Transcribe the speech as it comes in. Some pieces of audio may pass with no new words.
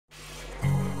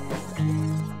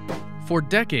For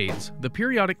decades, the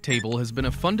periodic table has been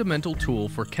a fundamental tool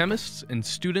for chemists and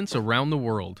students around the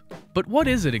world. But what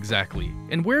is it exactly,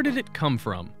 and where did it come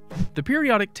from? The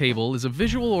periodic table is a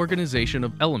visual organization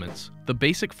of elements, the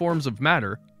basic forms of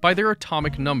matter, by their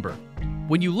atomic number.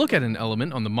 When you look at an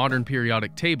element on the modern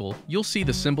periodic table, you'll see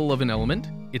the symbol of an element,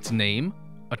 its name,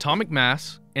 atomic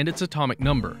mass, and its atomic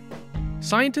number.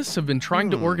 Scientists have been trying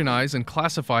to organize and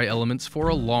classify elements for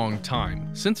a long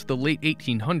time, since the late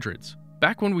 1800s,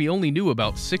 back when we only knew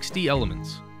about 60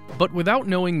 elements. But without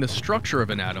knowing the structure of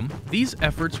an atom, these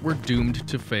efforts were doomed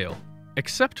to fail.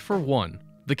 Except for one.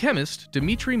 The chemist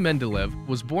Dmitry Mendeleev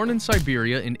was born in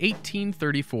Siberia in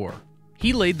 1834.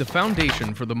 He laid the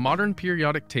foundation for the modern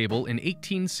periodic table in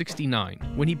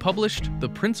 1869, when he published The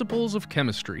Principles of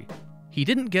Chemistry. He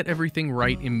didn't get everything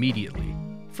right immediately.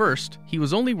 First, he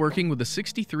was only working with the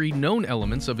 63 known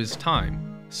elements of his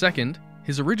time. Second,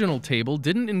 his original table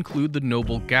didn't include the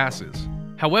noble gases.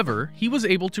 However, he was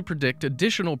able to predict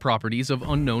additional properties of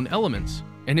unknown elements,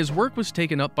 and his work was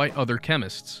taken up by other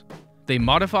chemists. They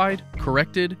modified,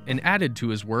 corrected, and added to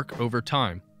his work over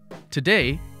time.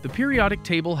 Today, the periodic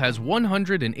table has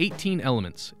 118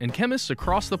 elements, and chemists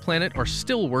across the planet are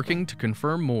still working to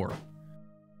confirm more.